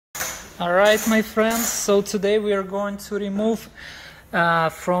Alright, my friends, so today we are going to remove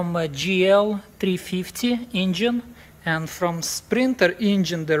from a GL350 engine and from Sprinter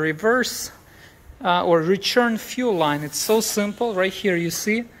engine the reverse or return fuel line. It's so simple. Right here you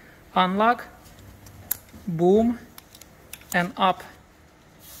see, unlock, boom, and up,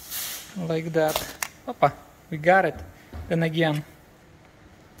 like that. Opa, we got it. Then again,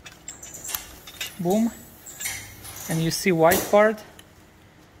 boom, and you see white part.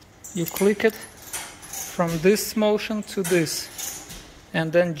 You click it from this motion to this,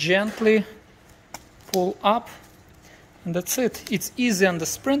 and then gently pull up, and that's it. It's easy on the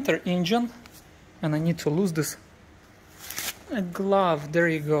Sprinter engine, and I need to lose this glove. There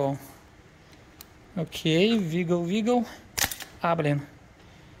you go. Okay, wiggle, wiggle. Ah, blin.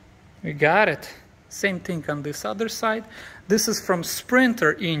 We got it. Same thing on this other side. This is from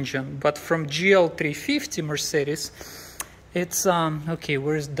Sprinter engine, but from GL350 Mercedes, it's, okay,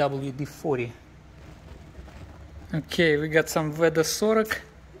 where's WD-40? Okay, we got some Vedasorek.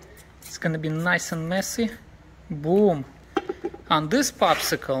 It's gonna be nice and messy. Boom. On this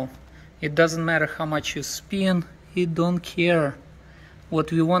popsicle, it doesn't matter how much you spin, it don't care. What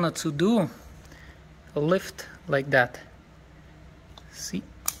we wanted to do, lift like that. See?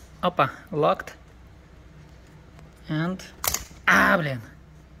 Opa, locked. And, ah, blin,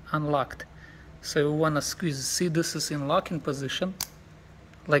 unlocked. So we want to squeeze. See, this is in locking position,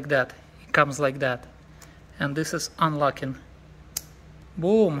 like that. It comes like that. And this is unlocking.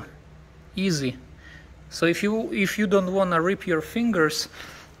 Boom. Easy. So if you don't want to rip your fingers,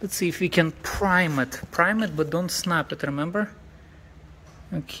 let's see if we can prime it. Prime it, but don't snap it, remember?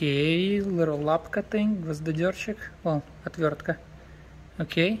 Okay, little лапка thing, гвоздодерчик. Oh, отвертка.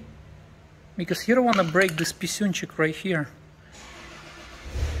 Okay. Because you don't want to break this писюнчик right here.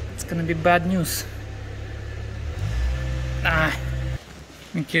 It's gonna be bad news.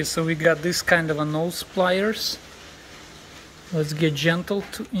 Okay, so we got this kind of a nose pliers. Let's get gentle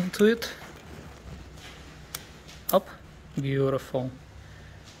into it. Up. Beautiful.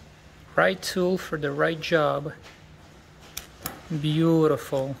 Right tool for the right job.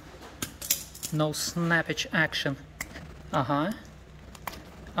 Beautiful. No snappage action.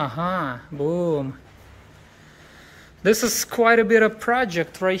 Boom. This is quite a bit of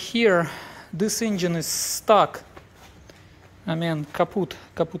project right here. This engine is stuck. I mean, kaput.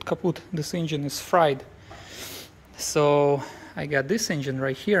 This engine is fried. So I got this engine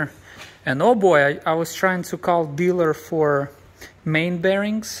right here. And oh boy, I was trying to call dealer for main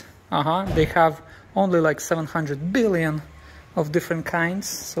bearings. They have only like 700 billion of different kinds.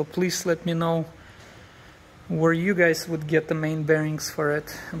 So please let me know where you guys would get the main bearings for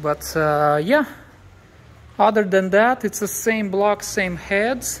it. But yeah. Other than that, it's the same block, same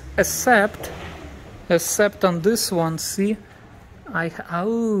heads, except on this one, see, right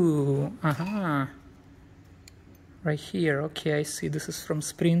here, okay, I see, this is from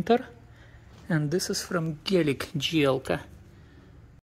Sprinter, and this is from GL350.